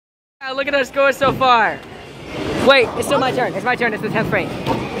Look at our score so far. Wait, it's still my turn. It's my turn. It's the 10th frame.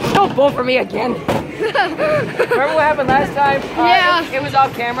 Don't bowl for me again. Remember what happened last time? Yeah. It was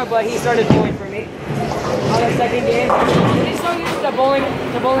off camera, but he started bowling for me on the second game. He's so used to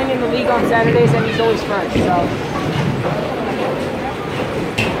bowling in the league on Saturdays, and he's always first. So.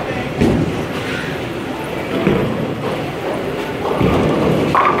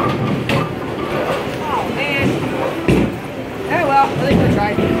 I think we'll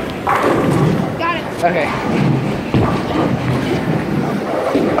try. Got it. Okay.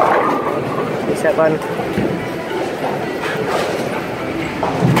 Reset button.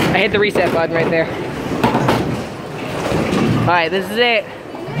 I hit the reset button right there. Alright, this is it.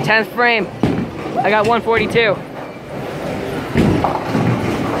 10th frame. I got 142.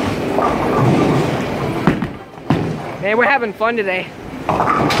 Man, we're having fun today.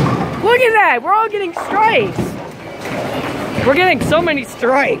 Look at that! We're all getting strikes! We're getting so many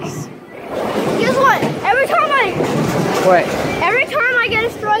strikes. Guess what? Every time I get a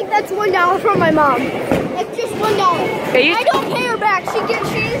strike, that's $1 from my mom. That's just $1. I don't pay her back.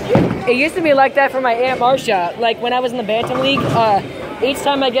 It used to be like that for my Aunt Marcia. Like when I was in the Bantam League, each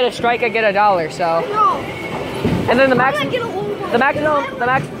time I get a strike, I get $1. So. No. And then the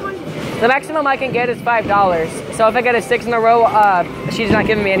maximum I can get is $5. So if I get a 6 in a row, she's not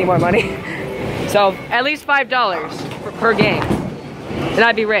giving me any more money. So at least $5 per game, and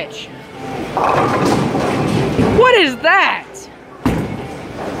I'd be rich. What is that?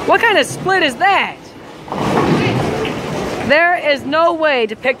 What kind of split is that? There is no way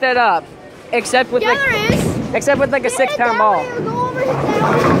to pick that up, except with like a 6-pound ball.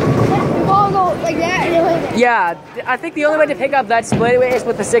 Like that. Yeah, I think the only way to pick up that split is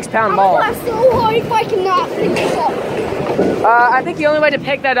with a 6-pound ball. I'm so hard if I cannot pick this up. I think the only way to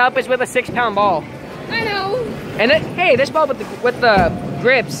pick that up is with a 6-pound ball. I know. And hey, this ball with the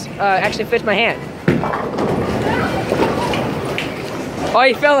grips actually fits my hand. Oh,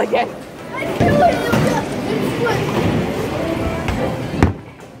 you fell again. I feel it.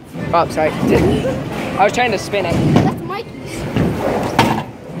 Oh, sorry. I was trying to spin it. That's Mikey's.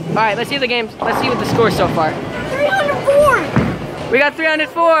 All right, let's see the games. Let's see what the score so far. 304. We got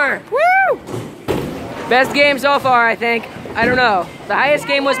 304. Woo! Best game so far, I think. I don't know. The highest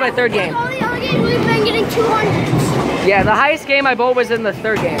game was my 3rd game. All the other games we've been getting 200s. Yeah, the highest game I bowled was in the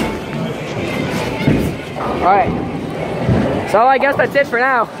 3rd game. All right. So I guess that's it for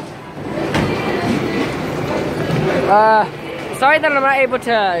now. Sorry that I'm not able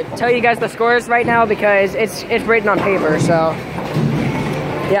to tell you guys the scores right now because it's written on paper. So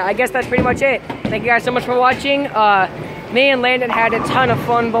yeah, I guess that's pretty much it. Thank you guys so much for watching. Me and Landon had a ton of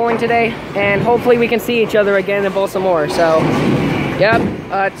fun bowling today, and hopefully we can see each other again and bowl some more. So, yep.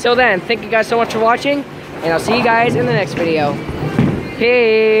 Till then, thank you guys so much for watching, and I'll see you guys in the next video.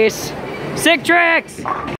 Peace. Sick tricks!